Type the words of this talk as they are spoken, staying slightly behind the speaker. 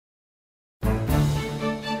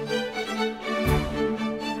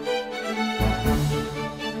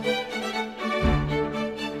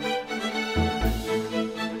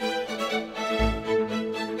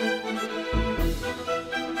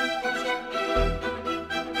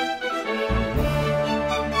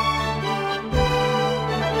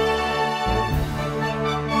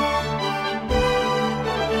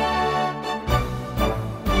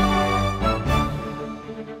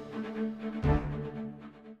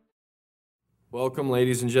Welcome,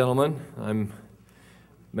 ladies and gentlemen. I'm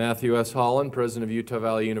Matthew S. Holland, president of Utah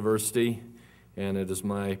Valley University, and it is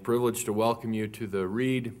my privilege to welcome you to the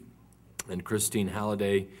Reed and Christine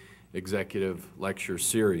Halliday Executive Lecture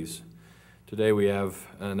Series. Today we have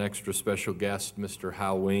an extra special guest, Mr.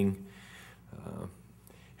 Hal Wing.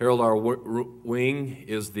 Harold R. Wing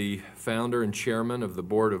is the founder and chairman of the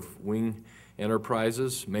board of Wing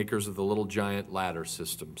Enterprises, makers of the Little Giant ladder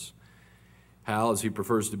systems. Hal, as he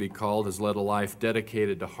prefers to be called, has led a life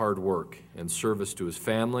dedicated to hard work and service to his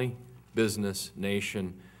family, business,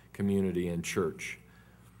 nation, community, and church.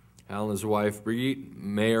 Hal and his wife, Brigitte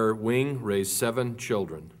Mayer Wing, raised 7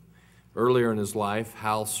 children. Earlier in his life,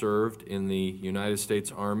 Hal served in the United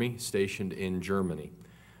States Army stationed in Germany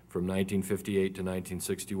from 1958 to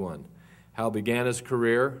 1961. Hal began his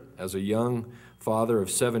career as a young father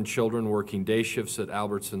of 7 children, working day shifts at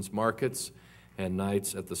Albertsons markets and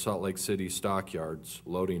nights at the Salt Lake City stockyards,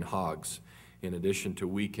 loading hogs, in addition to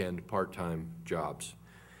weekend part-time jobs.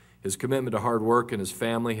 His commitment to hard work and his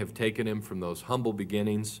family have taken him from those humble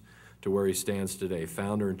beginnings to where he stands today,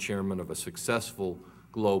 founder and chairman of a successful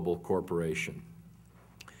global corporation.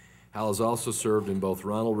 Hal has also served in both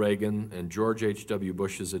Ronald Reagan and George H.W.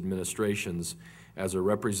 Bush's administrations as a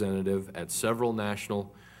representative at several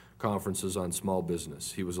national conferences on small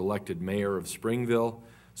business. He was elected mayor of Springville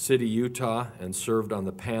City, Utah, and served on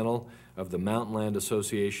the panel of the Mountainland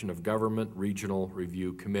Association of Government Regional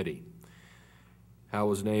Review Committee. Hal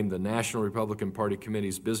was named the National Republican Party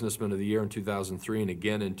Committee's Businessman of the Year in 2003 and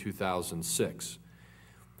again in 2006.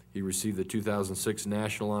 He received the 2006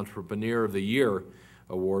 National Entrepreneur of the Year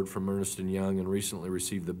Award from Ernst & Young and recently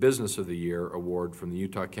received the Business of the Year Award from the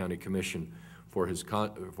Utah County Commission for his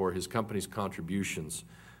company's contributions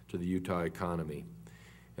to the Utah economy.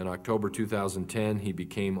 In October 2010, he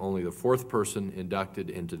became only the 4th person inducted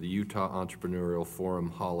into the Utah Entrepreneurial Forum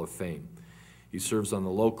Hall of Fame. He serves on the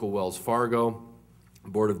local Wells Fargo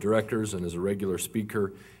Board of Directors and is a regular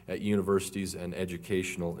speaker at universities and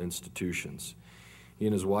educational institutions. He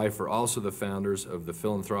and his wife are also the founders of the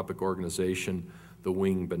philanthropic organization, the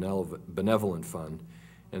Wing Benevolent Fund,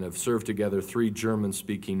 and have served together 3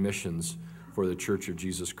 German-speaking missions for the Church of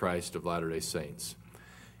Jesus Christ of Latter-day Saints.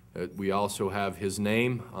 We also have his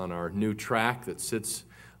name on our new track that sits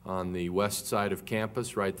on the west side of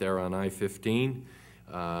campus, right there on I-15.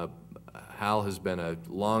 Hal has been a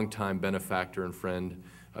longtime benefactor and friend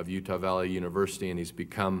of Utah Valley University, and he's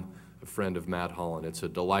become a friend of Matt Holland. It's a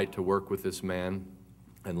delight to work with this man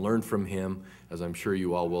and learn from him, as I'm sure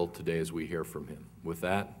you all will today as we hear from him. With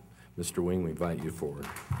that, Mr. Wing, we invite you forward.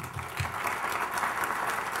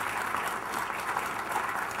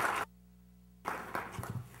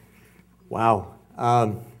 Wow.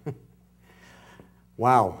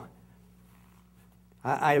 Wow.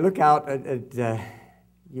 I look out at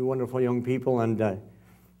you wonderful young people, and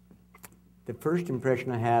the first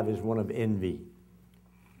impression I have is one of envy.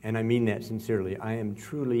 And I mean that sincerely. I am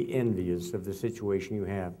truly envious of the situation you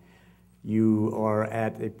have. You are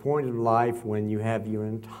at a point of life when you have your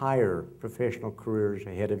entire professional careers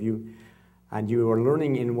ahead of you, and you are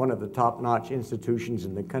learning in one of the top-notch institutions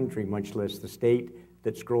in the country, much less the state,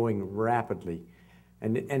 that's growing rapidly.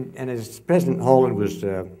 And as President Holland was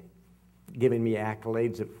giving me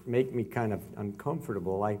accolades that make me kind of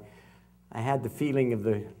uncomfortable, I had the feeling of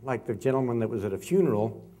like the gentleman that was at a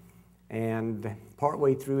funeral, and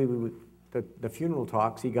partway through the funeral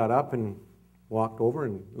talks, he got up and walked over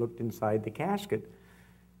and looked inside the casket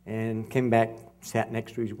and came back, sat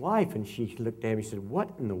next to his wife, and she looked at him and said, "What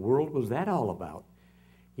in the world was that all about?"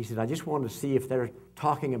 He said, "I just wanted to see if they're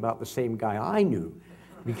talking about the same guy I knew."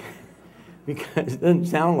 Because it doesn't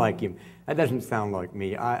sound like him. That doesn't sound like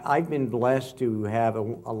me. I've been blessed to have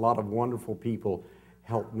a lot of wonderful people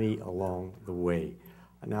help me along the way.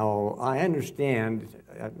 Now, I understand,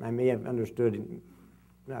 I may have understood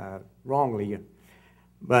wrongly,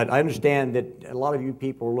 but I understand that a lot of you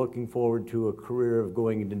people are looking forward to a career of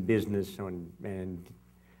going into business and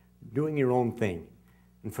doing your own thing.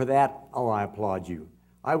 And for that, I applaud you.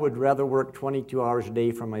 I would rather work 22 hours a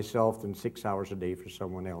day for myself than 6 hours a day for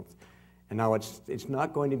someone else. And now it's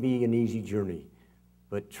not going to be an easy journey,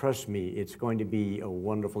 but trust me, it's going to be a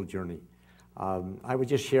wonderful journey. I was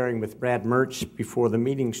just sharing with Brad Mertz before the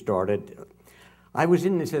meeting started. I was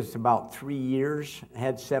in this about 3 years,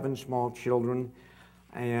 had 7 small children,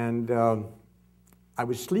 and I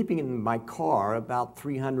was sleeping in my car about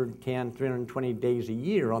 310, 320 days a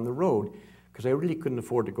year on the road, because I really couldn't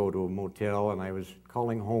afford to go to a motel, and I was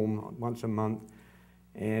calling home once a month,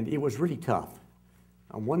 and it was really tough.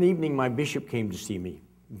 One evening, my bishop came to see me,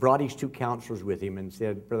 brought his 2 counselors with him, and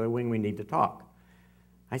said, "Brother Wing, we need to talk."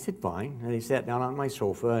 I said, fine. And they sat down on my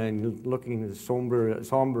sofa and looking as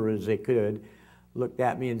somber as they could, looked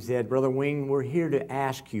at me and said, Brother Wing, we're here to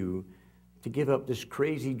ask you to give up this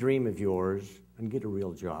crazy dream of yours and get a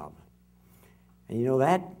real job. And you know,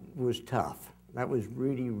 that was tough. That was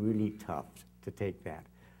really, really tough to take that.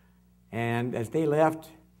 And as they left,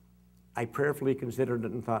 I prayerfully considered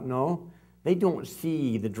it and thought, no, they don't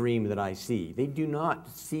see the dream that I see. They do not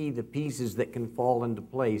see the pieces that can fall into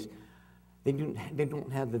place. They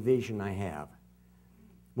don't have the vision I have.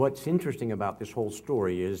 What's interesting about this whole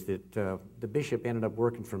story is that the bishop ended up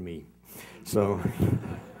working for me. So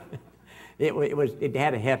it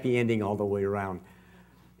had a happy ending all the way around.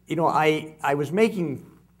 You know, I was making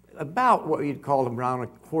about what you'd call around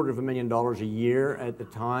 $250,000 a year at the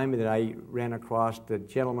time that I ran across the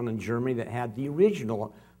gentleman in Germany that had the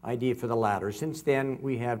original idea for the ladder. Since then,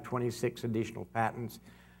 we have 26 additional patents,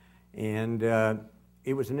 and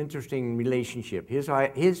it was an interesting relationship.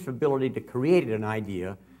 His ability to create an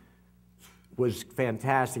idea was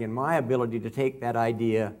fantastic, and my ability to take that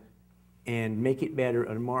idea and make it better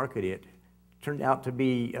and market it turned out to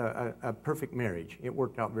be a perfect marriage. It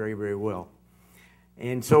worked out very, very well.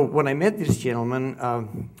 And so when I met this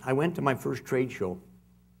gentleman, I went to my first trade show.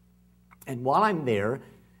 And while I'm there,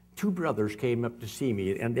 two brothers came up to see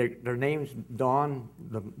me. And their names, Don,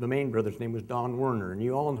 the main brother's name was Don Werner. And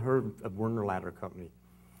you all heard of Werner Ladder Company.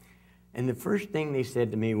 And the first thing they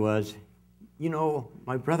said to me was, you know,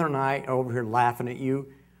 my brother and I are over here laughing at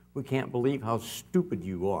you. We can't believe how stupid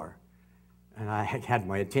you are. And I had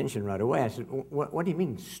my attention right away. I said, what do you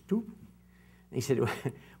mean, stupid? And he said,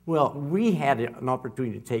 well, we had an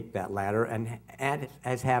opportunity to take that ladder and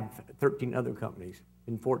as have 13 other companies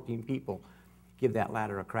and 14 people give that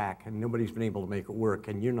ladder a crack, and nobody's been able to make it work,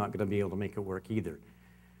 and you're not going to be able to make it work either.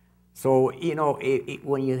 So, you know,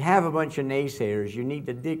 when you have a bunch of naysayers, you need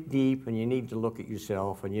to dig deep and you need to look at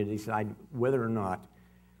yourself and you decide whether or not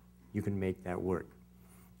you can make that work.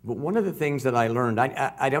 But one of the things that I learned,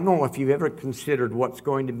 I don't know if you've ever considered what's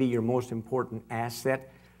going to be your most important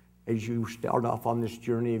asset as you start off on this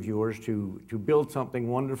journey of yours to build something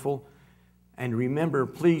wonderful. And remember,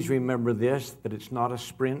 please remember this, that it's not a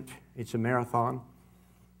sprint, it's a marathon.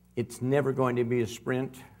 It's never going to be a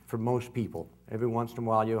sprint for most people. Every once in a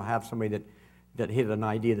while you'll have somebody that hit an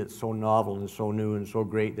idea that's so novel and so new and so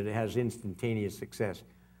great that it has instantaneous success.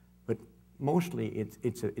 But mostly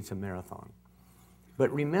it's a marathon.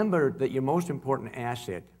 But remember that your most important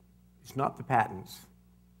asset is not the patents,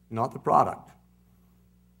 not the product.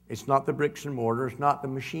 It's not the bricks and mortar, it's not the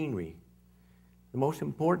machinery. The most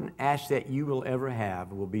important asset you will ever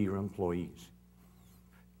have will be your employees.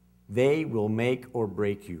 They will make or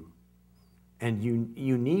break you. And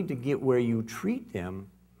you need to get where you treat them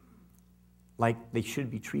like they should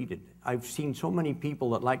be treated. I've seen so many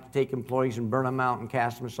people that like to take employees and burn them out and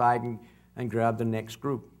cast them aside and grab the next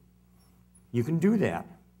group. You can do that,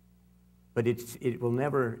 but it will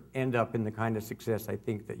never end up in the kind of success I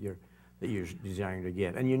think that you're desiring to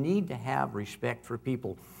get. And you need to have respect for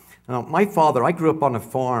people. Now, my father, I grew up on a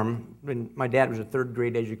farm, and my dad was a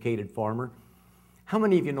third-grade educated farmer. How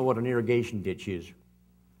many of you know what an irrigation ditch is?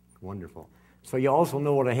 Wonderful. So you also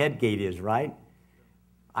know what a head gate is, right?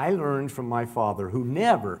 I learned from my father, who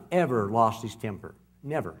never, ever lost his temper.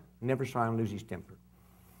 Never saw him lose his temper.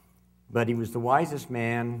 But he was the wisest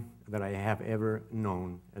man that I have ever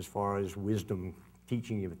known as far as wisdom,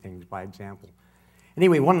 teaching you things by example.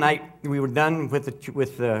 Anyway, one night we were done with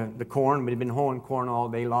the corn. We had been hoeing corn all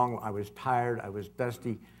day long. I was tired. I was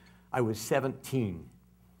dusty. I was 17.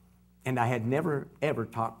 And I had never, ever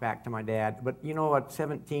talked back to my dad. But, you know, at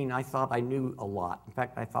 17, I thought I knew a lot. In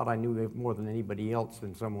fact, I thought I knew more than anybody else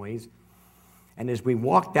in some ways. And as we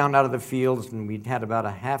walked down out of the fields, and we'd had about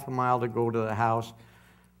a half a mile to go to the house,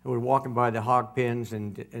 we were walking by the hog pens,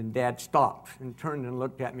 and Dad stopped and turned and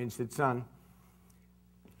looked at me and said, son,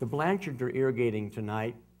 the Blanchards are irrigating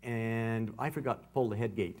tonight, and I forgot to pull the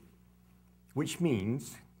head gate, which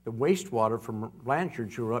means the wastewater from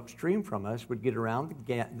Blanchards who are upstream from us would get around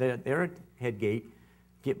their head gate,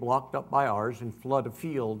 get blocked up by ours, and flood a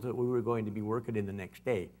field that we were going to be working in the next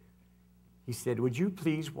day. He said, would you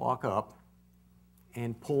please walk up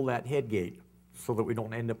and pull that head gate so that we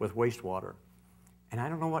don't end up with wastewater? And I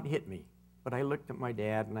don't know what hit me, but I looked at my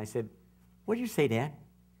dad and I said, what did you say, Dad?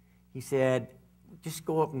 He said, just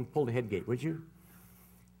go up and pull the head gate, would you?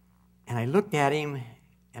 And I looked at him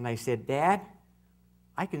and I said, Dad,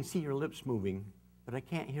 I can see your lips moving, but I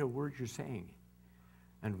can't hear words you're saying.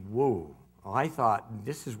 And whoa, I thought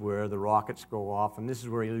this is where the rockets go off and this is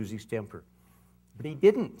where he loses his temper. But he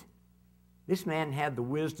didn't. This man had the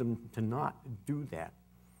wisdom to not do that.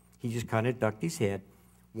 He just kind of ducked his head,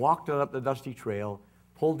 walked up the dusty trail,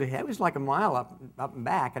 pulled the head. It was like a mile up and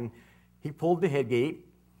back, and he pulled the head gate.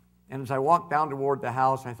 And as I walked down toward the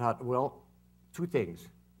house, I thought, well, two things.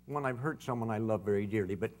 One, I've hurt someone I love very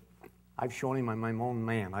dearly, but I've shown him I'm my own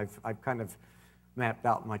man. I've kind of mapped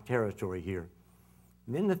out my territory here.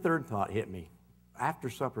 And then the third thought hit me. After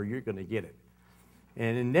supper, you're going to get it.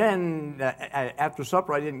 And then after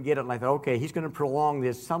supper, I didn't get it, and I thought, okay, he's going to prolong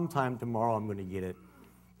this. Sometime tomorrow, I'm going to get it.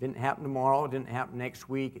 Didn't happen tomorrow. It didn't happen next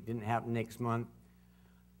week. It didn't happen next month.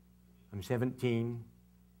 I'm 17.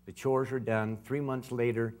 The chores are done. 3 months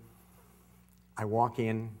later, I walk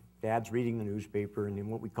in. Dad's reading the newspaper and in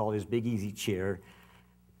what we call his big easy chair.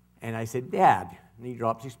 And I said, Dad. And he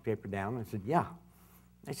drops his paper down. I said, yeah.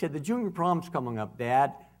 I said, the junior prom's coming up,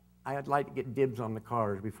 Dad. I'd like to get dibs on the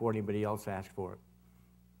cars before anybody else asks for it.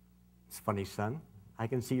 It's funny, son. I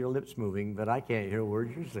can see your lips moving, but I can't hear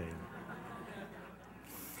words you're saying.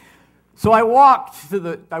 So I walked to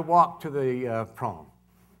the prom,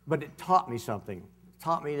 but it taught me something. It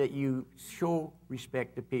taught me that you show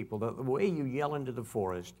respect to people. That the way you yell into the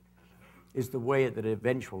forest is the way that it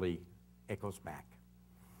eventually echoes back.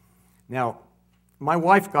 Now, my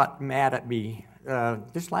wife got mad at me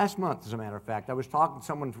this last month, as a matter of fact. I was talking to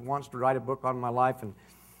someone who wants to write a book on my life,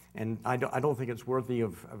 and I don't think it's worthy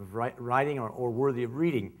of writing or worthy of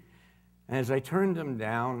reading. And as I turned them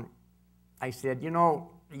down, I said, you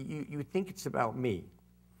know, you think it's about me,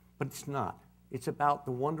 but it's not. It's about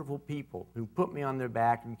the wonderful people who put me on their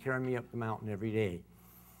back and carry me up the mountain every day.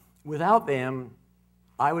 Without them,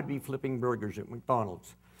 I would be flipping burgers at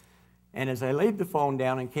McDonald's. And as I laid the phone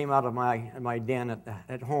down and came out of my den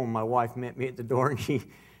at home, my wife met me at the door, and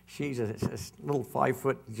she's a little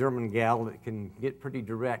 5-foot German gal that can get pretty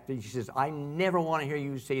direct. And she says, I never want to hear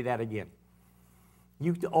you say that again.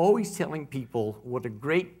 You're always telling people what a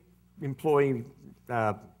great employee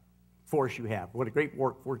force you have, what a great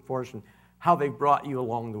workforce, and how they brought you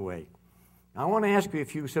along the way. Now, I want to ask you a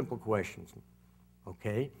few simple questions,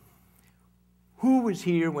 okay? Who was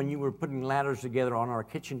here when you were putting ladders together on our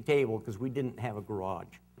kitchen table because we didn't have a garage?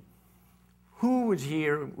 Who was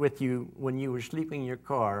here with you when you were sleeping in your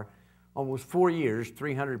car almost 4 years,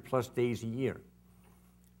 300 plus days a year?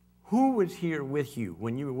 Who was here with you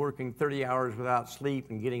when you were working 30 hours without sleep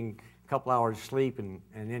and getting a couple hours sleep and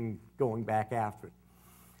then going back after it?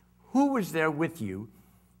 Who was there with you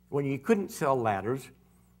when you couldn't sell ladders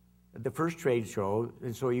at the first trade show,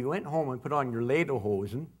 and so you went home and put on your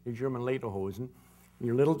lederhosen, your German lederhosen,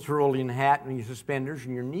 your little Tyrolean hat and your suspenders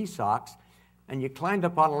and your knee socks, and you climbed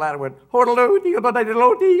up on a ladder and went,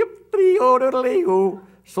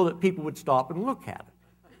 so that people would stop and look at it.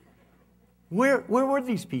 Where were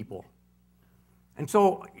these people? And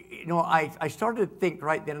so, you know, I started to think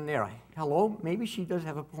right then and there, hello, maybe she does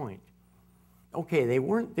have a point. Okay, they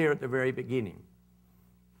weren't there at the very beginning.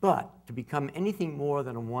 But to become anything more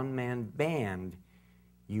than a one-man band,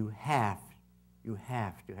 you have to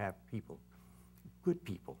have people, good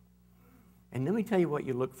people. And let me tell you what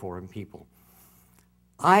you look for in people.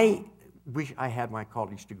 I wish I had my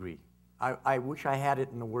college degree. I wish I had it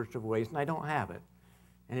in the worst of ways, and I don't have it.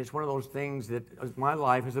 And it's one of those things that my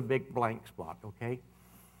life is a big blank spot, okay?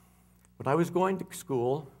 But I was going to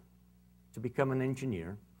school to become an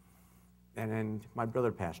engineer, and then my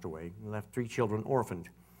brother passed away and left 3 children orphaned.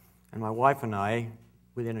 And my wife and I,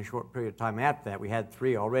 within a short period of time after that, we had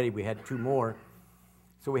 3 already, we had 2 more.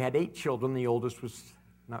 So we had 8 children. The oldest was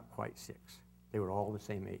not quite 6. They were all the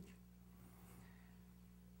same age.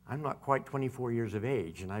 I'm not quite 24 years of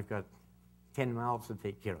age, and I've got 10 mouths to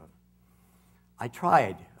take care of.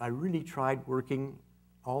 I really tried working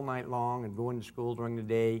all night long and going to school during the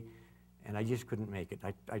day, and I just couldn't make it.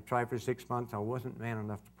 I tried for 6 months. I wasn't man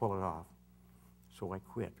enough to pull it off, so I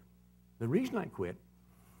quit. The reason I quit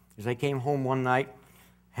is I came home one night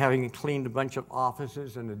having cleaned a bunch of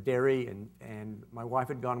offices and a dairy, and my wife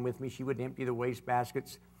had gone with me. She would empty the waste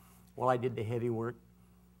baskets while I did the heavy work.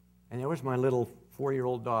 And there was my little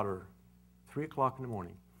 4-year-old daughter, 3 o'clock in the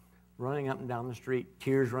morning, running up and down the street,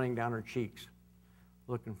 tears running down her cheeks,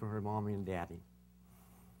 looking for her mommy and daddy.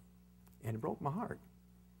 And it broke my heart.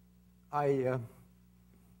 I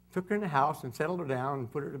took her in the house and settled her down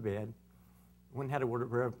and put her to bed. Went and had a word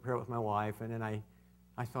of prayer with my wife, and then I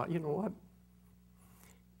thought, you know what?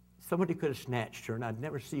 Somebody could have snatched her, and I'd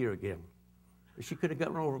never see her again. She could have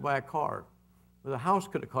gotten run over by a car. Or the house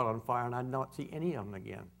could have caught on fire, and I'd not see any of them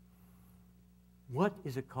again. What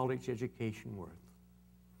is a college education worth?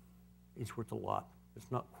 It's worth a lot.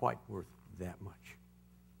 It's not quite worth that much.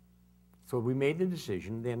 So we made the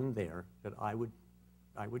decision then and there that I would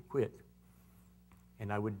quit,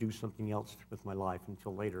 and I would do something else with my life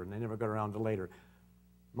until later, and I never got around to later.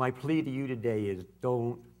 My plea to you today is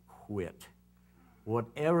don't quit.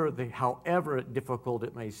 however difficult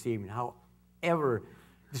it may seem, however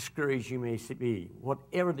discouraged you may be,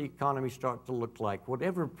 whatever the economy starts to look like,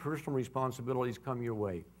 whatever personal responsibilities come your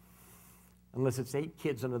way, unless it's 8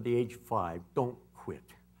 kids under the age of 5, don't quit.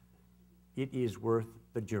 It is worth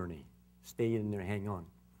the journey. Stay in there, hang on.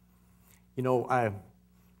 You know,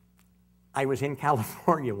 I was in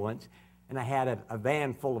California once, and I had a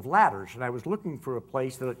van full of ladders, and I was looking for a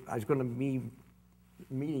place that I was going to be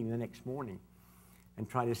meeting the next morning and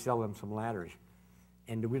try to sell them some ladders.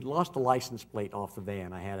 And we'd lost a license plate off the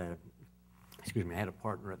van. I had a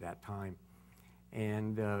partner at that time.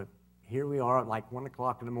 And here we are at like 1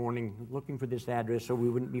 o'clock in the morning looking for this address so we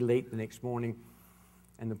wouldn't be late the next morning,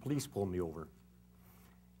 and the police pulled me over.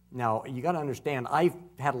 Now, you got to understand, I've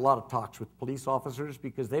had a lot of talks with police officers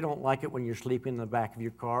because they don't like it when you're sleeping in the back of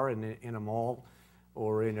your car in a mall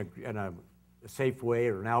or in a Safeway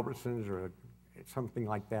or an Albertsons or something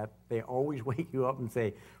like that. They always wake you up and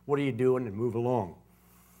say, "What are you doing?" and move along.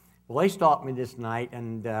 Well, they stopped me this night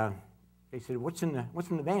and they said, what's in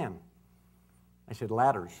the van? I said,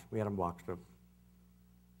 "Ladders." We had them boxed up.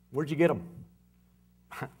 "Where'd you get them?"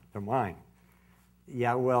 "They're mine."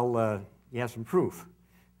 "Yeah, well, you have some proof."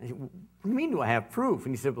 I said, "What do you mean do I have proof?"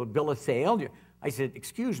 And he said, "Well, bill of sale." I said,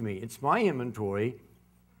 "Excuse me, it's my inventory.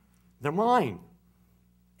 They're mine."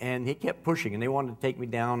 And he kept pushing, and they wanted to take me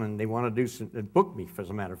down, and they wanted to book me, as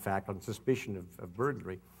a matter of fact, on suspicion of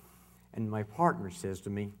burglary. And my partner says to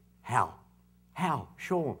me, Hal,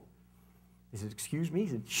 show him." He said, "Excuse me?" He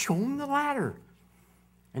said, "Show him the ladder."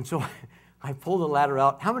 And so I pulled the ladder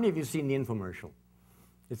out. How many of you have seen the infomercial?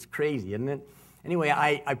 It's crazy, isn't it? Anyway,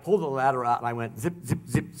 I pulled the ladder out, and I went zip, zip,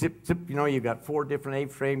 zip, zip, zip. You know, you've got 4 different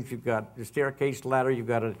A-frames. You've got a staircase ladder. You've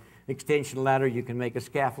got an extension ladder. You can make a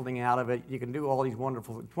scaffolding out of it. You can do all these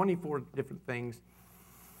wonderful 24 different things.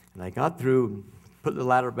 And I got through, put the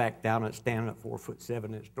ladder back down. It's standing at 4'7"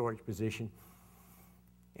 in its storage position.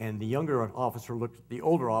 And the younger officer looked at the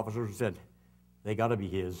older officer and said, "They got to be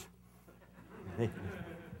his.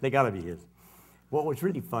 They got to be his." What was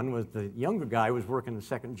really fun was the younger guy was working a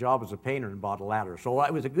second job as a painter and bought a ladder. So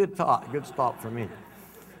it was a good stop for me.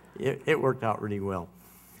 It worked out really well.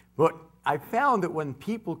 But I found that when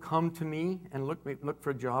people come to me and look for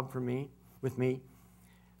a job with me,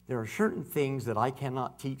 there are certain things that I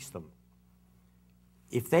cannot teach them.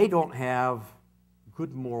 If they don't have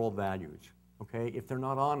good moral values, okay, if they're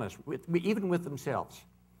not honest, even with themselves,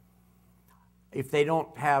 if they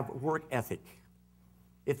don't have work ethic,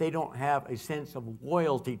 if they don't have a sense of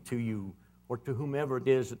loyalty to you or to whomever it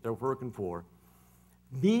is that they're working for,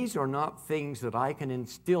 these are not things that I can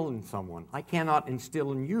instill in someone. I cannot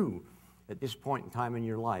instill in you at this point in time in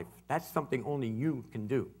your life. That's something only you can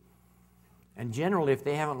do. And generally, if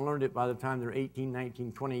they haven't learned it by the time they're 18,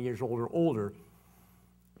 19, 20 years old or older,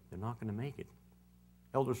 they're not going to make it.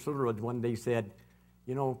 Elder Sutherland one day said,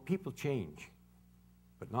 "You know, people change,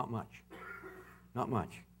 but not much. Not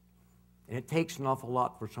much. And it takes an awful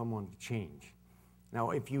lot for someone to change."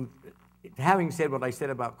 Now, having said what I said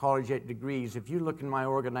about college degrees, if you look in my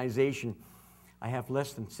organization, I have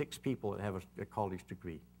less than 6 people that have a college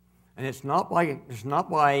degree. And it's not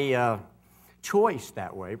by choice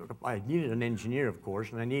that way, but I needed an engineer, of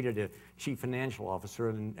course, and I needed a chief financial officer,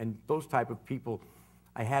 and those type of people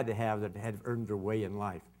I had to have that had earned their way in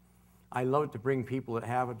life. I love to bring people that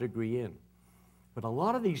have a degree in. But a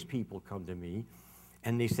lot of these people come to me,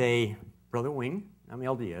 and they say, "Brother Wing, I'm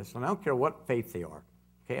LDS, and I don't care what faith they are.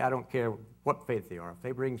 Okay, I don't care what faith they are. If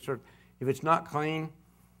they bring if it's not clean,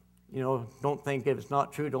 you know, don't think it. If it's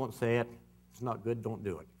not true, don't say it. If it's not good, don't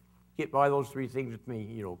do it. Get by those 3 things with me,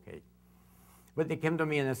 you're okay." But they come to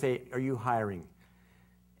me and they say, "Are you hiring?"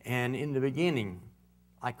 And in the beginning,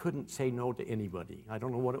 I couldn't say no to anybody. I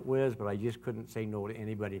don't know what it was, but I just couldn't say no to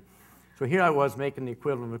anybody. So here I was making the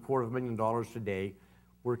equivalent of $250,000 today,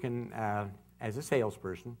 working as a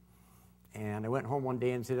salesperson. And I went home one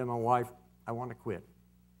day and said to my wife, "I want to quit.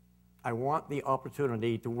 I want the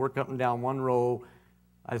opportunity to work up and down one row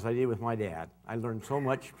as I did with my dad. I learned so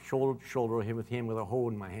much shoulder to shoulder with him with a hoe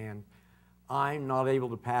in my hand. I'm not able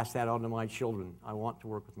to pass that on to my children. I want to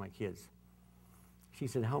work with my kids." She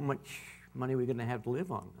said, "How much money are we going to have to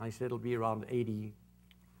live on?" I said, "It'll be around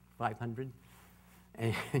 $8,500.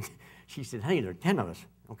 And she said, "Honey, there are 10 of us,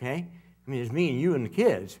 okay? I mean, it's me and you and the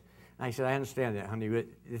kids." And I said, "I understand that, honey, but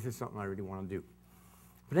this is something I really want to do."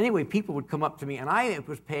 But anyway, people would come up to me, and I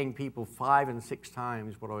was paying people 5 and 6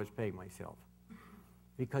 times what I was paying myself,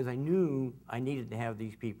 because I knew I needed to have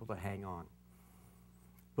these people to hang on.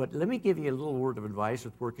 But let me give you a little word of advice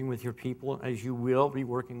with working with your people, as you will be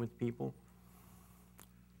working with people.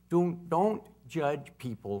 Don't judge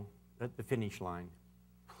people at the finish line.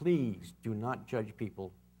 please do not judge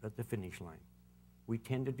people at the finish line. We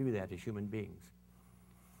tend to do that as human beings.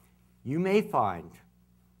 You may find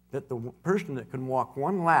that the person that can walk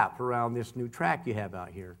one lap around this new track you have out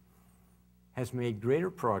here has made greater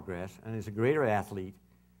progress and is a greater athlete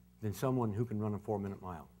than someone who can run a 4-minute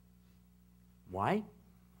mile. Why?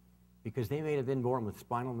 Because they may have been born with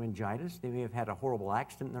spinal meningitis. They may have had a horrible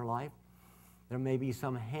accident in their life. There may be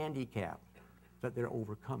some handicap that they're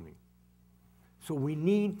overcoming. So we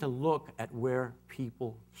need to look at where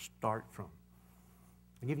people start from.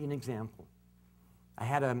 I'll give you an example. I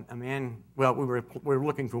had a man, well, we were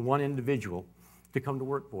looking for one individual to come to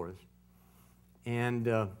work for us. And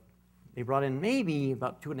they brought in maybe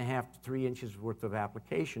about 2.5 to 3 inches worth of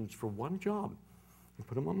applications for one job. I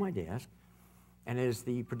put them on my desk. And as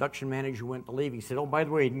the production manager went to leave, he said, oh, by the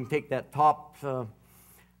way, you can take that top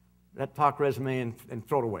resume and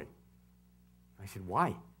throw it away. I said,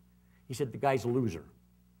 why? He said, the guy's a loser.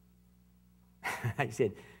 I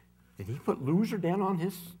said, did he put loser down on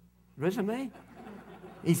his resume?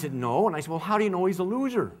 He said, no. And I said, well, how do you know he's a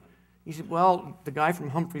loser? He said, well, the guy from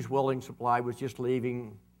Humphrey's Welding Supply was just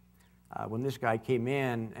leaving when this guy came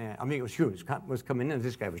in. It was coming in, and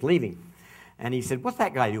this guy was leaving. And he said, what's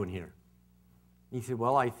that guy doing here? He said,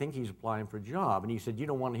 well, I think he's applying for a job. And he said, you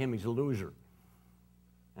don't want him, he's a loser.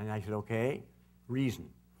 And I said, okay, reason.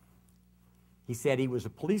 He said he was a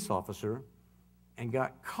police officer and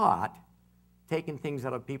got caught taking things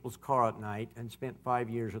out of people's car at night and spent 5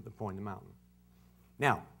 years at the point of the mountain.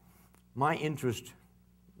 Now, my interest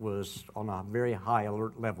was on a very high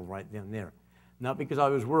alert level right then and there. Not because I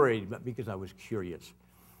was worried, but because I was curious.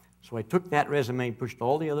 So I took that resume, pushed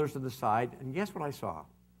all the others to the side, and guess what I saw?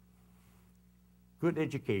 Good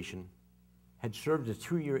education, had served a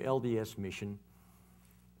 2-year LDS mission,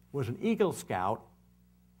 was an Eagle Scout,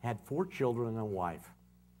 had 4 children and a wife.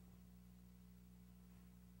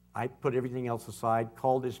 I put everything else aside,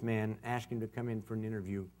 called this man, asked him to come in for an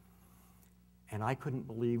interview, and I couldn't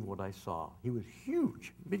believe what I saw. He was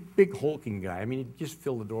huge, big hulking guy. I mean, he just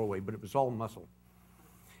filled the doorway, but it was all muscle.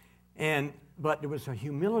 But there was a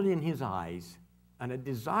humility in his eyes and a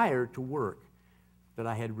desire to work that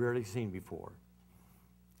I had rarely seen before.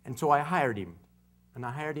 And so I hired him, and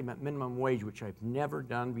I hired him at minimum wage, which I've never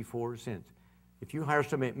done before or since. If you hire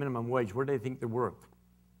somebody at minimum wage, where do they think they're worth?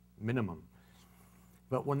 Minimum.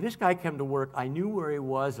 But when this guy came to work, I knew where he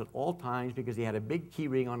was at all times because he had a big key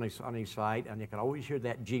ring on his side, and you could always hear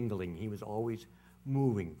that jingling. He was always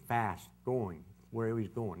moving, fast, going where he was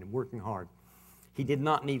going, and working hard. He did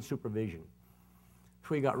not need supervision.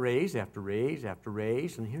 So he got raise after raise after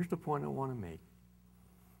raise, and here's the point I want to make.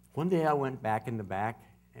 One day I went back in the back,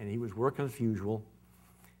 and he was working as usual,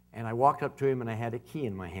 and I walked up to him, and I had a key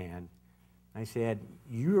in my hand. I said,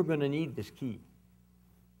 you're going to need this key.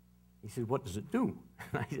 He said, what does it do?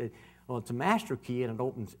 I said, well, it's a master key, and it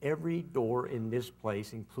opens every door in this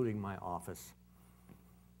place, including my office.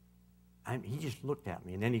 He just looked at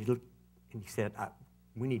me, and then he looked, and he said,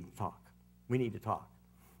 we need to talk. We need to talk.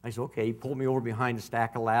 I said, okay. He pulled me over behind a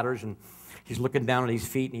stack of ladders, and he's looking down at his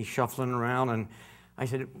feet, and he's shuffling around, and I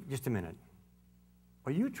said, just a minute.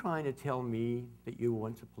 Are you trying to tell me that you were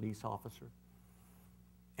once a police officer,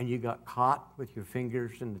 and you got caught with your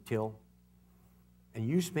fingers in the till? And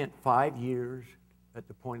you spent 5 years at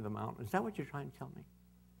the point of the mountain. Is that what you're trying to tell me?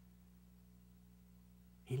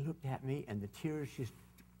 He looked at me, and the tears just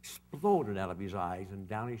exploded out of his eyes and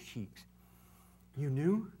down his cheeks. You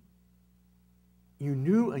knew? You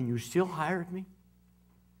knew, and you still hired me?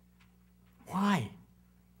 Why?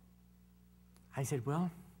 I said, well,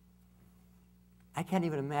 I can't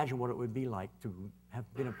even imagine what it would be like to have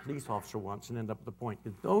been a police officer once and end up at the point.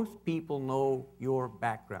 Because those people know your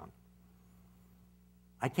background.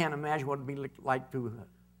 I can't imagine what it would be like to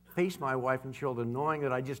face my wife and children knowing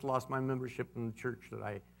that I just lost my membership in the church that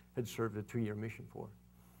I had served a 2-year mission for.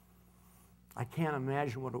 I can't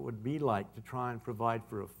imagine what it would be like to try and provide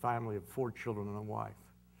for a family of 4 children and a wife,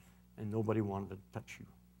 and nobody wanted to touch you.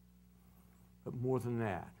 But more than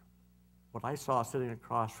that, what I saw sitting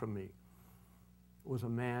across from me was a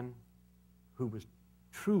man who was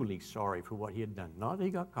truly sorry for what he had done. Not that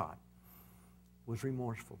he got caught, was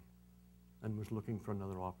remorseful, and was looking for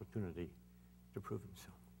another opportunity to prove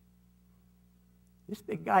himself. This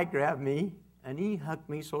big guy grabbed me, and he hugged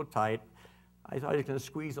me so tight, I thought he was going to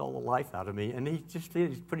squeeze all the life out of me, and he just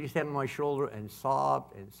put his head on my shoulder and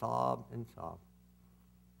sobbed and sobbed and sobbed.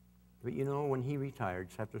 But you know, when he retired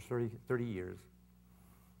after 30 years,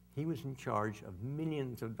 he was in charge of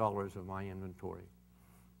millions of dollars of my inventory,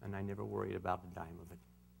 and I never worried about a dime of it.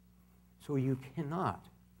 So you cannot,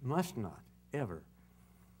 must not, ever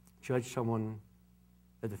judge someone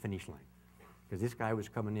at the finish line. because this guy was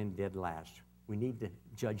coming in dead last. We need to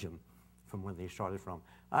judge them from where they started from.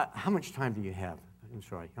 How much time do you have? I'm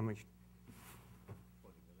sorry, how much?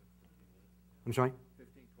 20 minutes. I'm sorry?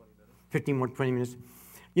 15, 20 minutes. 15 more, 20 minutes.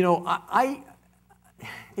 You know,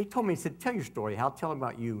 they told me, they said, tell your story, Hal, tell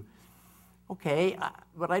about you. Okay,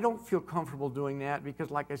 but I don't feel comfortable doing that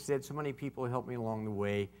because, like I said, so many people helped me along the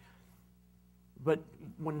way. But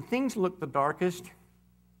when things look the darkest,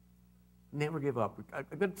 never give up.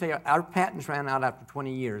 I've got to tell you, our patents ran out after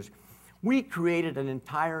 20 years. We created an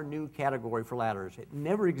entire new category for ladders. It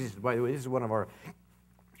never existed. By the way, this is one of our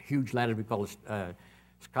huge ladders we call a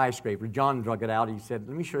skyscraper. John drug it out. He said,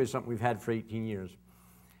 let me show you something we've had for 18 years.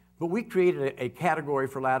 But we created a category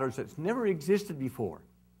for ladders that's never existed before.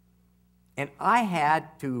 And I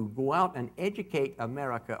had to go out and educate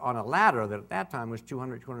America on a ladder that at that time was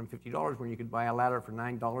 $200, $250, when you could buy a ladder for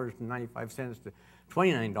 $9.95 to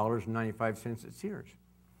 $29.95 at Sears.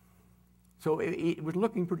 So it was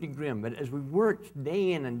looking pretty grim. But as we worked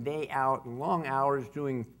day in and day out, long hours,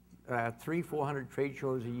 doing 300-400 trade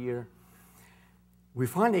shows a year, we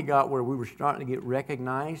finally got where we were starting to get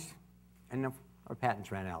recognized, and our patents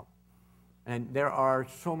ran out. And there are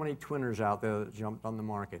so many twinners out there that jumped on the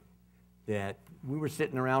market that we were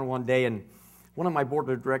sitting around one day, and one of my board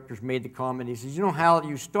of directors made the comment. He says, you know, Hal,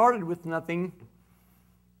 you started with nothing,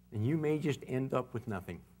 and you may just end up with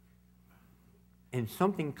nothing. And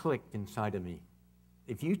something clicked inside of me.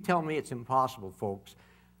 If you tell me it's impossible, folks,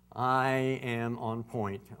 I am on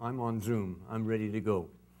point. I'm on Zoom. I'm ready to go.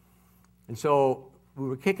 And so we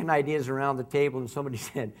were kicking ideas around the table, and somebody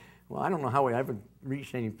said, well, I don't know how we ever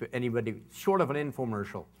reached anybody short of an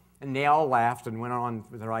infomercial. And they all laughed and went on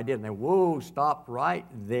with their idea. And they, whoa, stop right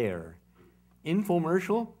there.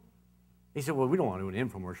 Infomercial? They said, well, we don't want to do an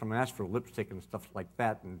infomercial. I mean, that's for lipstick and stuff like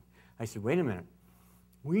that. And I said, wait a minute.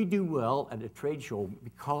 We do well at a trade show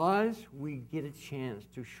because we get a chance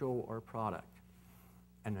to show our product.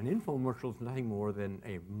 And an infomercial is nothing more than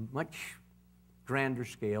a much grander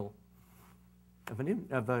scale of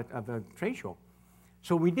a trade show.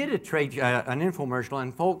 So we did an infomercial,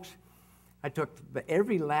 and folks, I took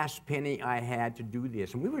every last penny I had to do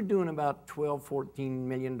this. And we were doing about $12, $14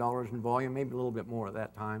 million in volume, maybe a little bit more at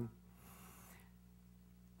that time.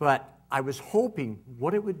 But I was hoping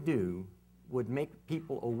what it would do would make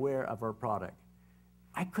people aware of our product.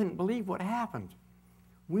 I couldn't believe what happened.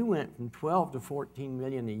 We went from 12 to 14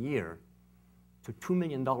 million a year to $2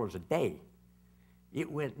 million a day.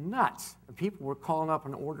 It went nuts. People were calling up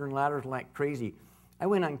and ordering ladders like crazy. I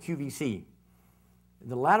went on QVC.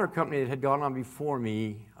 The ladder company that had gone on before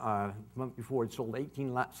me, a month before, had sold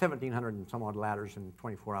 1,700 and some odd ladders in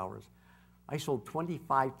 24 hours. I sold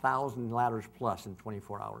 25,000 ladders plus in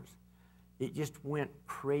 24 hours. It just went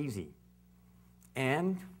crazy.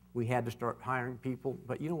 And we had to start hiring people.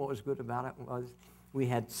 But you know what was good about it was we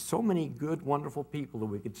had so many good, wonderful people that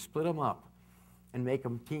we could split them up and make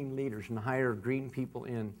them team leaders and hire green people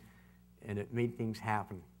in, and it made things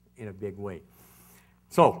happen in a big way.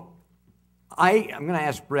 So I'm going to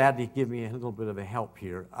ask Brad to give me a little bit of a help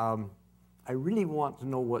here. I really want to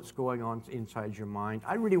know what's going on inside your mind.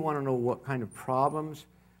 I really want to know what kind of problems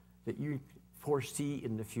that you foresee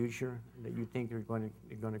in the future that you think are going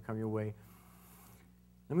to come your way.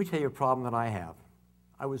 Let me tell you a problem that I have.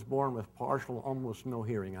 I was born with partial, almost no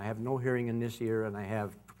hearing. I have no hearing in this ear, and I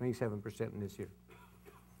have 27% in this ear.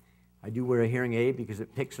 I do wear a hearing aid because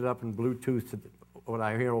it picks it up in Bluetooth to what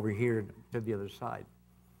I hear over here to the other side.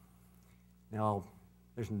 Now,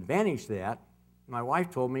 there's an advantage to that. My wife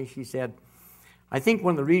told me, she said, I think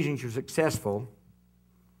one of the reasons you're successful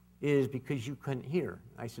is because you couldn't hear.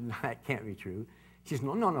 I said, no, that can't be true. She says,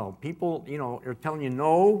 no. People, are telling you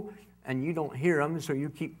no, and you don't hear them, so you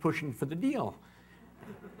keep pushing for the deal.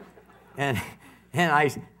 and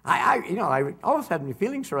I all of a sudden,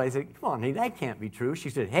 feeling sorry. I said, come on, hey, that can't be true. She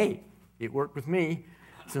said, hey, it worked with me.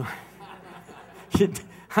 So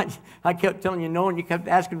I kept telling you no, and you kept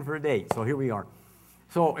asking for a date. So here we are.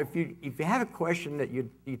 So if you have a question that you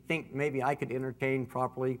think maybe I could entertain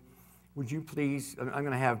properly, would you please? I'm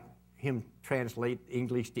going to have him translate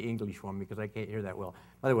English to English for me because I can't hear that well.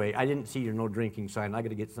 By the way, I didn't see your no drinking sign. I got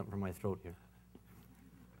to get something from my throat here.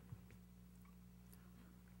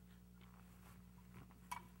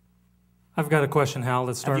 I've got a question, Hal.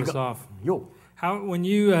 Let's start us off. When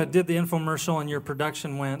you did the infomercial and your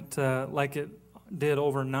production went like it did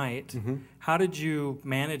overnight, how did you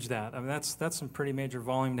manage that? I mean, that's some pretty major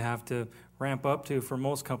volume to have to ramp up to for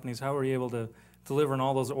most companies. How were you able to deliver on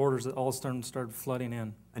all those orders that all of a sudden started flooding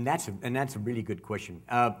in? And that's a really good question.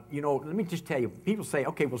 Let me just tell you, people say,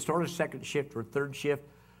 okay, we'll start a second shift or a third shift.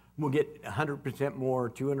 We'll get 100% more,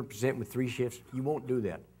 200% with 3 shifts. You won't do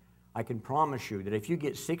that. I can promise you that if you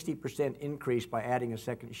get 60% increase by adding a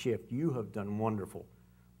second shift, you have done wonderful.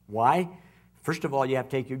 Why? First of all, you have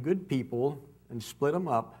to take your good people and split them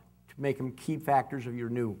up to make them key factors of your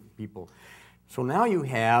new people. So now you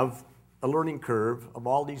have a learning curve of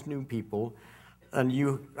all these new people, and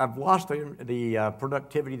I've lost the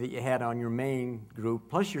productivity that you had on your main group,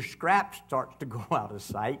 plus your scrap starts to go out of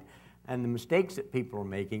sight, and the mistakes that people are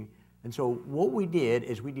making. And so what we did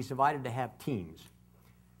is we decided to have teams.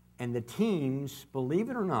 And the teams, believe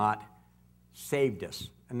it or not, saved us.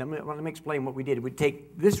 And let me explain what we did. We'd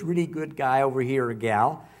take this really good guy over here, or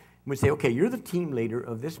gal, and we'd say, okay, you're the team leader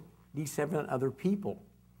of these 7 other people.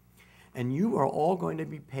 And you are all going to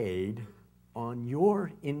be paid on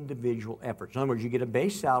your individual efforts. In other words, you get a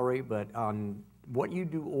base salary, but on what you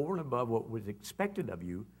do over and above what was expected of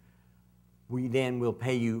you, we then will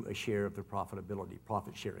pay you a share of the profitability,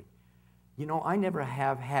 profit sharing. You know, I never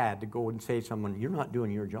have had to go and say to someone, you're not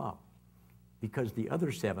doing your job, because the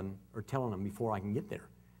other 7 are telling them before I can get there.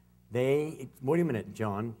 Wait a minute,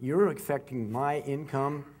 John, you're affecting my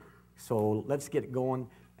income, so let's get it going.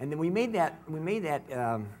 And then we made that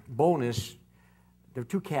bonus. There are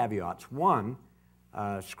 2 caveats. 1,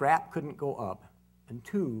 scrap couldn't go up, and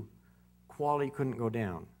 2, quality couldn't go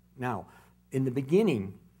down. Now, in the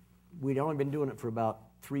beginning, we'd only been doing it for about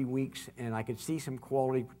 3 weeks, and I could see some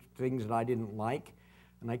quality things that I didn't like.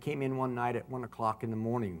 And I came in one night at 1 o'clock in the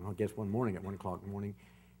morning, I guess one morning at 1 o'clock in the morning,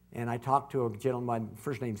 and I talked to a gentleman,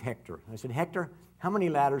 first name's Hector. I said, Hector, how many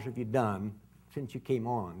ladders have you done since you came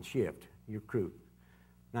on shift, your crew?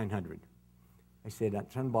 900. I said,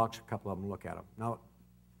 unbox a couple of them, look at them. Now,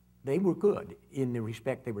 they were good in the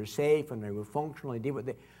respect they were safe and they were functional,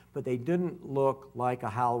 but they didn't look like a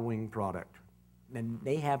Halloween product. And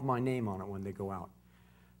they have my name on it when they go out.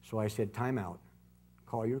 So I said, time out.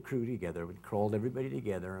 Call your crew together. We called everybody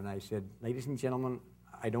together, and I said, ladies and gentlemen,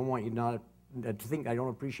 I don't want you not to think I don't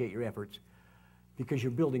appreciate your efforts, because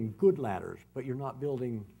you're building good ladders, but you're not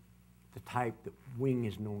building the type that Wing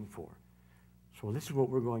is known for. So this is what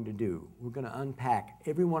we're going to do. We're going to unpack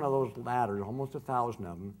every one of those ladders, almost 1,000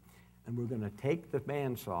 of them, and we're going to take the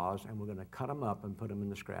bandsaws and we're going to cut them up and put them in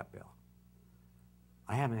the scrap bale.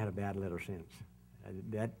 I haven't had a bad letter since.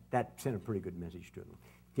 That sent a pretty good message to them.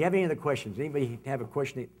 Do you have any other questions? Anybody have a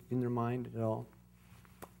question in their mind at all?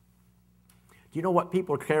 Do you know what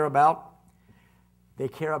people care about? They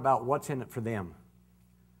care about what's in it for them.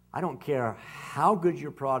 I don't care how good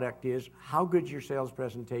your product is, how good your sales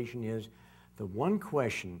presentation is. The one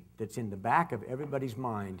question that's in the back of everybody's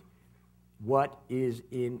mind, what is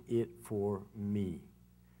in it for me?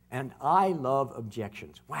 And I love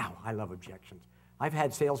objections. Wow, I love objections. I've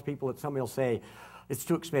had salespeople that somebody will say, it's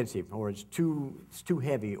too expensive, or it's too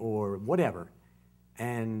heavy, or whatever,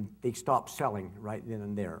 and they stop selling right then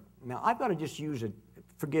and there. Now, I've got to just use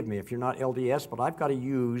forgive me if you're not LDS, but I've got to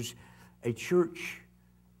use a church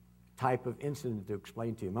type of incident to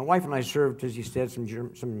explain to you. My wife and I served, as you said, some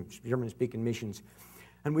German-speaking missions,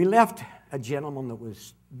 and we left a gentleman that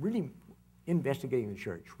was really investigating the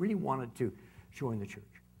church, really wanted to join the church.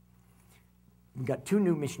 We got 2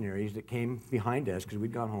 new missionaries that came behind us because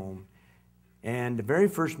we'd gone home. And the very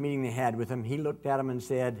first meeting they had with him, he looked at him and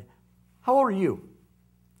said, how old are you?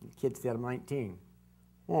 The kid said, I'm 19.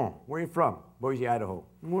 Oh, where are you from? Boise, Idaho.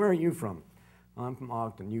 Where are you from? Oh, I'm from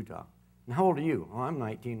Ogden, Utah. And how old are you? Oh, I'm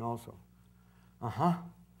 19 also. Uh-huh.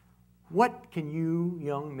 What can you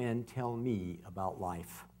young men tell me about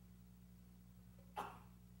life?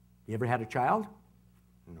 You ever had a child?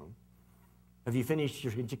 No. Have you finished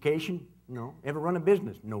your education? No. Ever run a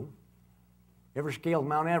business? No. Ever scaled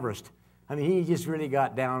Mount Everest? I mean, he just really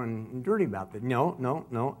got down and dirty about that.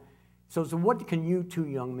 No. So what can you 2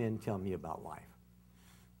 young men tell me about life?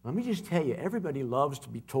 Let me just tell you, everybody loves to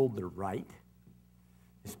be told they're right,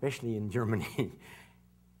 especially in Germany.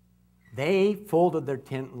 They folded their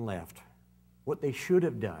tent and left. What they should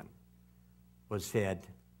have done was said,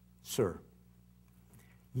 sir,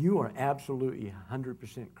 you are absolutely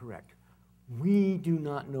 100% correct. We do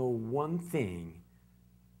not know one thing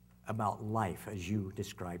about life as you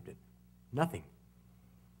described it. Nothing.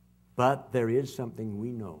 But there is something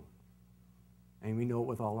we know, and we know it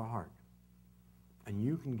with all our heart. And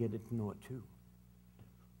you can get it to know it too.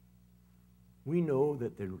 We know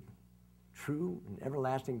that the true and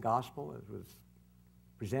everlasting gospel, as was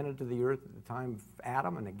presented to the earth at the time of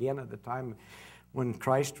Adam, and again at the time when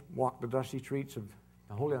Christ walked the dusty streets of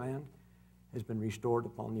the Holy Land, has been restored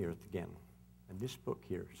upon the earth again. And this book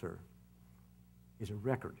here, sir, is a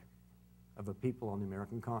record of a people on the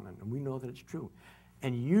American continent, and we know that it's true.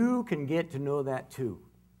 And you can get to know that too.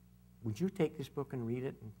 Would you take this book and read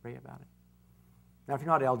it and pray about it? Now, if you're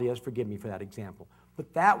not LDS, forgive me for that example.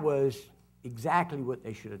 But that was exactly what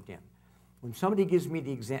they should have done. When somebody gives me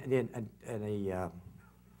the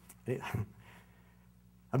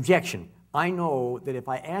objection, I know that if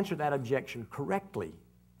I answer that objection correctly,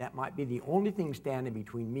 that might be the only thing standing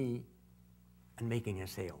between me and making a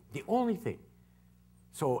sale. The only thing.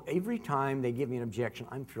 So every time they give me an objection,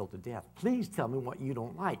 I'm thrilled to death. Please tell me what you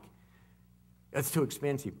don't like. That's too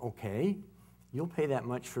expensive. Okay, you'll pay that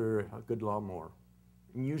much for a good lawnmower.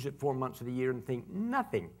 And use it 4 months of the year and think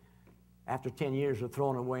nothing. After 10 years of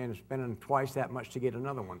throwing away and spending twice that much to get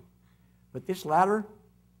another one. But this ladder,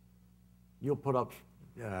 you'll put up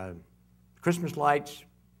Christmas lights,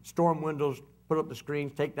 storm windows, put up the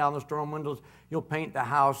screens, take down the storm windows, you'll paint the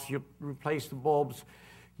house, you'll replace the bulbs,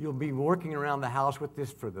 you'll be working around the house with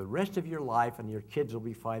this for the rest of your life, and your kids will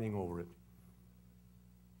be fighting over it.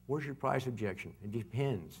 Where's your price objection? It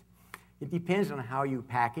depends. It depends on how you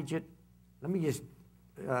package it. Let me just,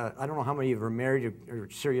 I don't know how many of you are married or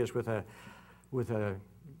serious with a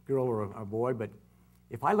girl or a boy, but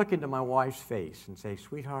if I look into my wife's face and say,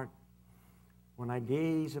 sweetheart, when I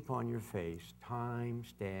gaze upon your face, time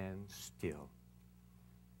stands still.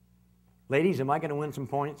 Ladies, am I going to win some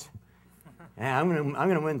points? Yeah, I'm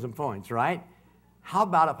going to win some points, right? How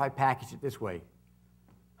about if I package it this way?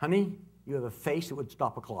 Honey, you have a face that would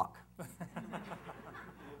stop a clock.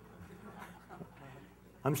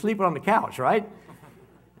 I'm sleeping on the couch, right?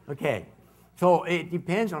 Okay. So it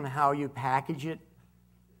depends on how you package it.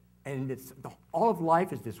 And all of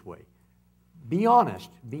life is this way. Be honest.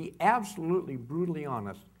 Be absolutely brutally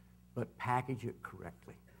honest, but package it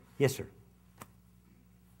correctly. Yes, sir.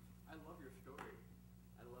 I love your story.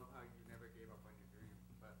 I love how you never gave up on your dream.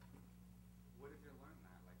 But what did you learn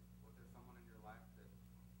that? Like, was there someone in your life that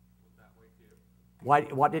was that way too?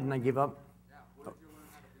 Why didn't I give up? Yeah. What did you learn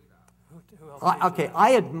how to do that? Who else Okay,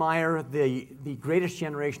 I admire the greatest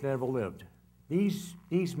generation that ever lived. These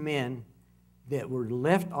men that were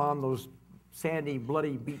left on those sandy,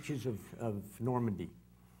 bloody beaches of Normandy.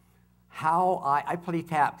 How I play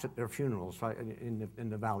taps at their funerals in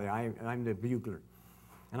the valley. I'm the bugler.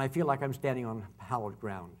 And I feel like I'm standing on hallowed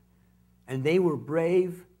ground. And they were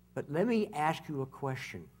brave, but let me ask you a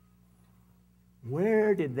question.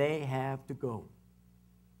 Where did they have to go?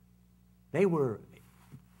 They were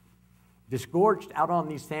disgorged out on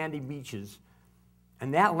these sandy beaches,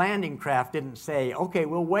 and that landing craft didn't say, okay,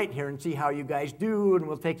 we'll wait here and see how you guys do, and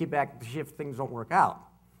we'll take you back if things don't work out.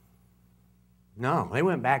 No, they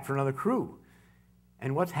went back for another crew.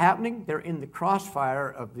 And what's happening? They're in the crossfire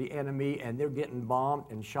of the enemy, and they're getting bombed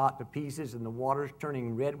and shot to pieces, and the water's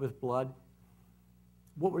turning red with blood.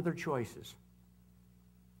 What were their choices?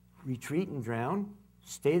 Retreat and drown,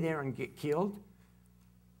 stay there and get killed,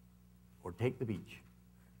 or take the beach.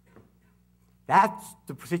 That's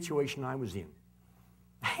the situation I was in.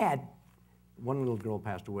 I had one little girl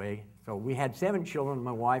passed away, so we had 7 children,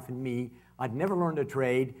 my wife and me. I'd never learned a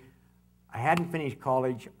trade. I hadn't finished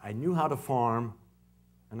college. I knew how to farm,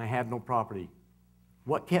 and I had no property.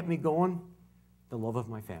 What kept me going? The love of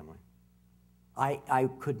my family. I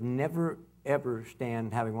could never, ever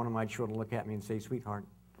stand having one of my children look at me and say, sweetheart,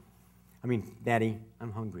 Daddy,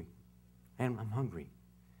 I'm hungry. And I'm hungry.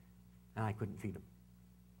 And I couldn't feed them.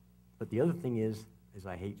 But the other thing is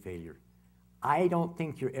I hate failure. I don't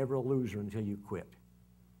think you're ever a loser until you quit.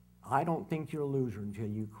 I don't think you're a loser until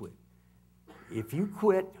you quit. If you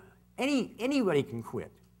quit, anybody can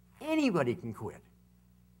quit. Anybody can quit.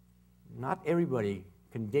 Not everybody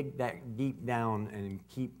can dig that deep down and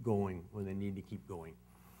keep going when they need to keep going.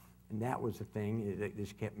 And that was the thing that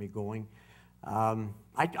just kept me going. I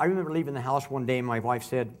remember leaving the house one day, and my wife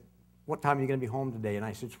said, what time are you going to be home today? And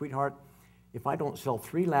I said, sweetheart, if I don't sell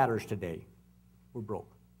 3 ladders today, we're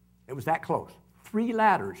broke. It was that close. 3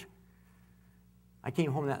 ladders. I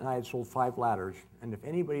came home that night and sold 5 ladders. And if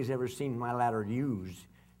anybody's ever seen my ladder used,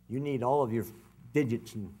 you need all of your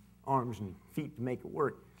digits and arms and feet to make it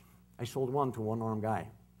work. I sold one to a one-armed guy.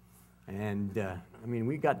 And,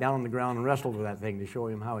 we got down on the ground and wrestled with that thing to show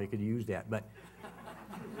him how he could use that. But,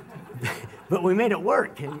 but we made it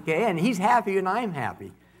work, okay? And he's happy and I'm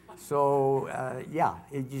happy. So,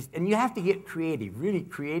 and you have to get creative, really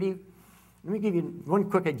creative. Let me give you one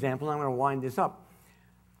quick example, and I'm going to wind this up.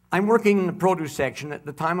 I'm working in the produce section. At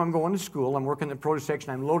the time I'm going to school, I'm working in the produce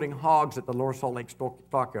section. I'm loading hogs at the Lower Salt Lake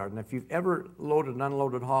Stockyard. And if you've ever loaded and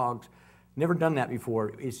unloaded hogs, never done that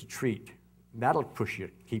before, it's a treat. That'll push you,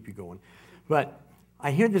 keep you going. But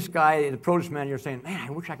I hear this guy, the produce manager, saying, man,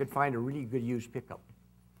 I wish I could find a really good used pickup.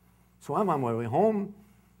 So I'm on my way home,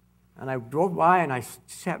 and I drove by, and I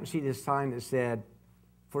just happened to see this sign that said,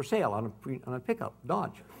 for sale on a pickup,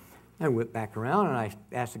 Dodge. I went back around, and I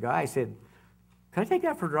asked the guy, I said, can I take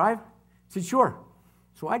that for a drive? He said, sure.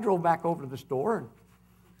 So I drove back over to the store, and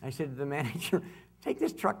I said to the manager, take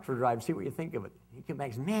this truck for a drive, see what you think of it. He came back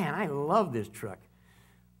and said, man, I love this truck.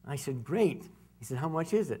 I said, great. He said, how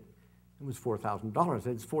much is it? It was $4,000. I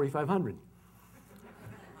said, it's $4,500.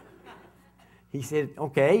 He said,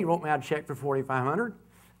 okay. He wrote me out a check for $4,500.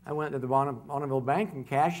 I went to the Bonneville Bank and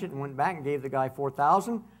cashed it and went back and gave the guy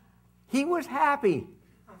 $4,000. He was happy.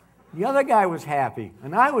 The other guy was happy,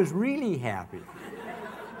 and I was really happy.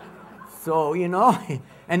 So, you know,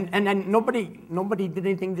 and nobody did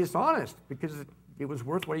anything dishonest because it was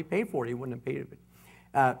worth what he paid for it. He wouldn't have paid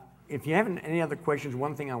it. If you have any other questions,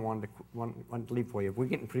 one thing I wanted to leave for you. We're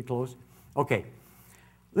getting pretty close. Okay.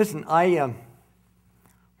 Listen,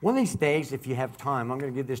 one of these days, if you have time, I'm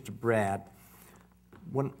going to give this to Brad.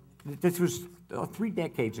 This was 3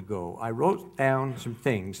 decades ago. I wrote down some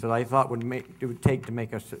things that I thought it would take to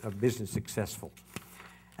make us a business successful.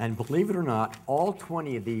 And believe it or not, all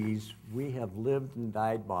 20 of these we have lived and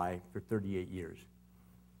died by for 38 years.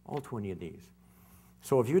 All 20 of these.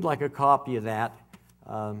 So if you'd like a copy of that,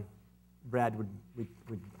 Brad will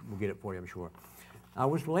get it for you, I'm sure. I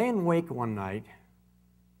was laying awake one night,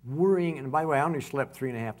 worrying, and by the way, I only slept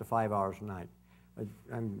 3.5 to 5 hours a night.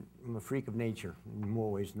 I'm a freak of nature in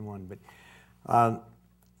more ways than one, but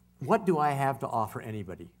what do I have to offer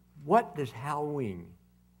anybody? What does Halloween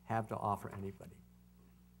have to offer anybody?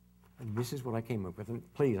 And this is what I came up with. And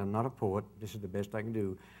please, I'm not a poet. This is the best I can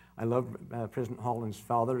do. I love President Holland's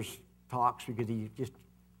father's talks because he just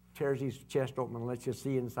tears his chest open and lets you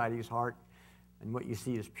see inside his heart, and what you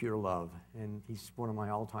see is pure love. And he's one of my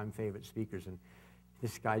all-time favorite speakers, and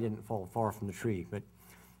this guy didn't fall far from the tree. But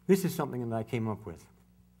this is something that I came up with.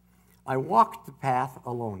 I walked the path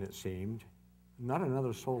alone, it seemed, not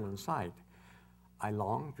another soul in sight. I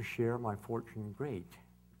longed to share my fortune great,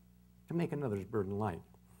 to make another's burden light.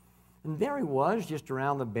 And there he was, just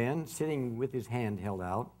around the bend, sitting with his hand held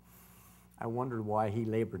out. I wondered why he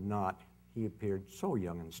labored not. He appeared so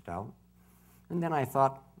young and stout. And then I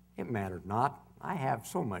thought, it mattered not. I have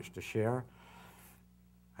so much to share.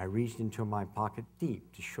 I reached into my pocket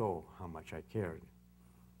deep to show how much I cared.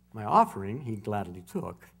 My offering he gladly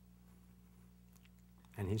took,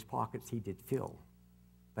 and his pockets he did fill.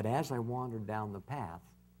 But as I wandered down the path,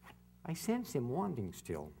 I sensed him wanting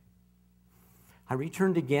still. I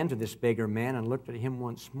returned again to this beggar man and looked at him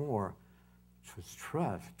once more.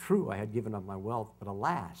 'Twas true I had given up my wealth, but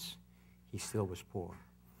alas, he still was poor.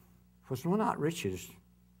 'Twas not riches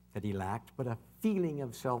that he lacked, but a feeling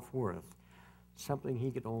of self-worth, something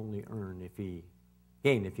he could only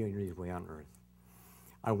gain if he earned his way on earth.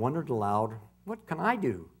 I wondered aloud, what can I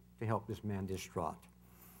do to help this man distraught?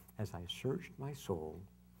 As I searched my soul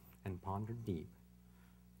and pondered deep,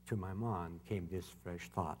 to my mind came this fresh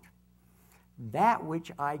thought. That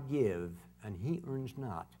which I give and he earns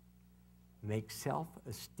not, makes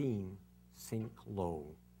self-esteem sink low.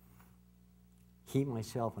 He,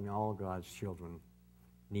 myself, and all God's children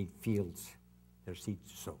need fields, their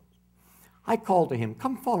seeds to sow. I called to him,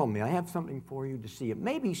 come follow me, I have something for you to see. It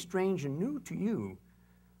may be strange and new to you,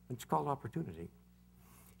 it's called opportunity.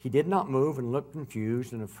 He did not move and looked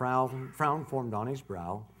confused, and a frown formed on his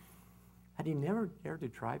brow. Had he never dared to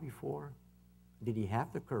try before? Did he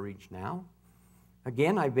have the courage now?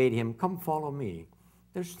 Again I bade him, come follow me.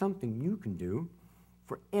 There's something you can do,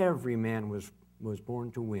 for every man was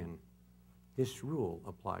born to win. This rule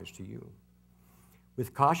applies to you.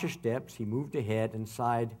 With cautious steps, he moved ahead and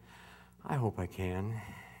sighed, I hope I can.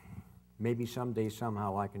 Maybe someday,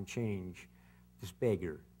 somehow, I can change this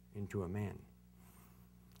beggar into a man.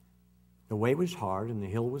 The way was hard and the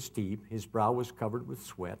hill was steep. His brow was covered with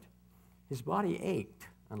sweat. His body ached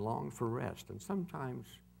and longed for rest, and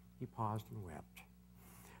sometimes he paused and wept.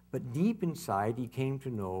 But deep inside, he came to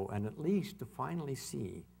know, and at least to finally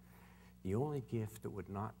see, the only gift that would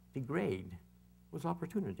not degrade was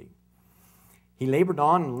opportunity. He labored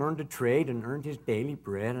on and learned to trade and earned his daily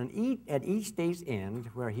bread, and at each day's end,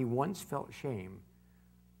 where he once felt shame,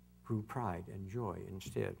 grew pride and joy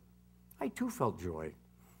instead. I too felt joy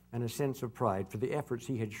and a sense of pride for the efforts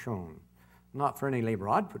he had shown, not for any labor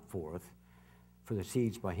I'd put forth, for the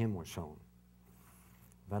seeds by him were sown.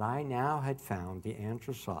 But I now had found the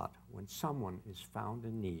answer sought when someone is found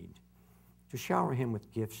in need. To shower him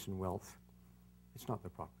with gifts and wealth, it's not the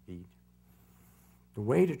proper deed. The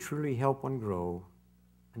way to truly help one grow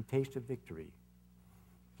and taste of victory,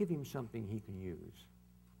 give him something he can use.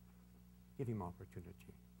 Give him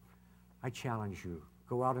opportunity. I challenge you,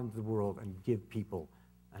 go out into the world and give people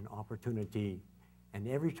an opportunity, and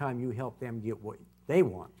every time you help them get what they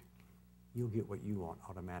want, you'll get what you want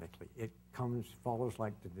automatically. It follows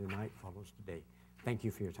like the night follows the day. Thank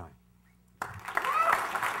you for your time.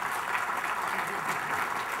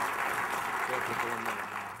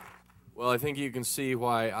 Well, I think you can see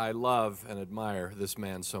why I love and admire this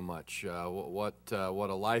man so much. What a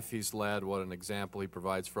life he's led, what an example he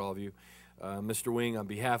provides for all of you. Mr. Wing, on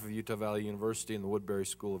behalf of Utah Valley University and the Woodbury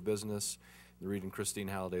School of Business, the Reed and Christine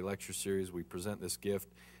Halliday Lecture Series, we present this gift,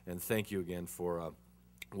 and thank you again for a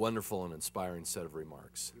wonderful and inspiring set of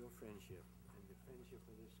remarks. Your friendship and the friendship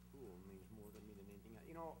of this school means more to me than anything else.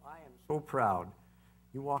 You know, I am so proud.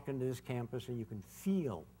 You walk into this campus and you can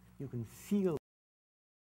feel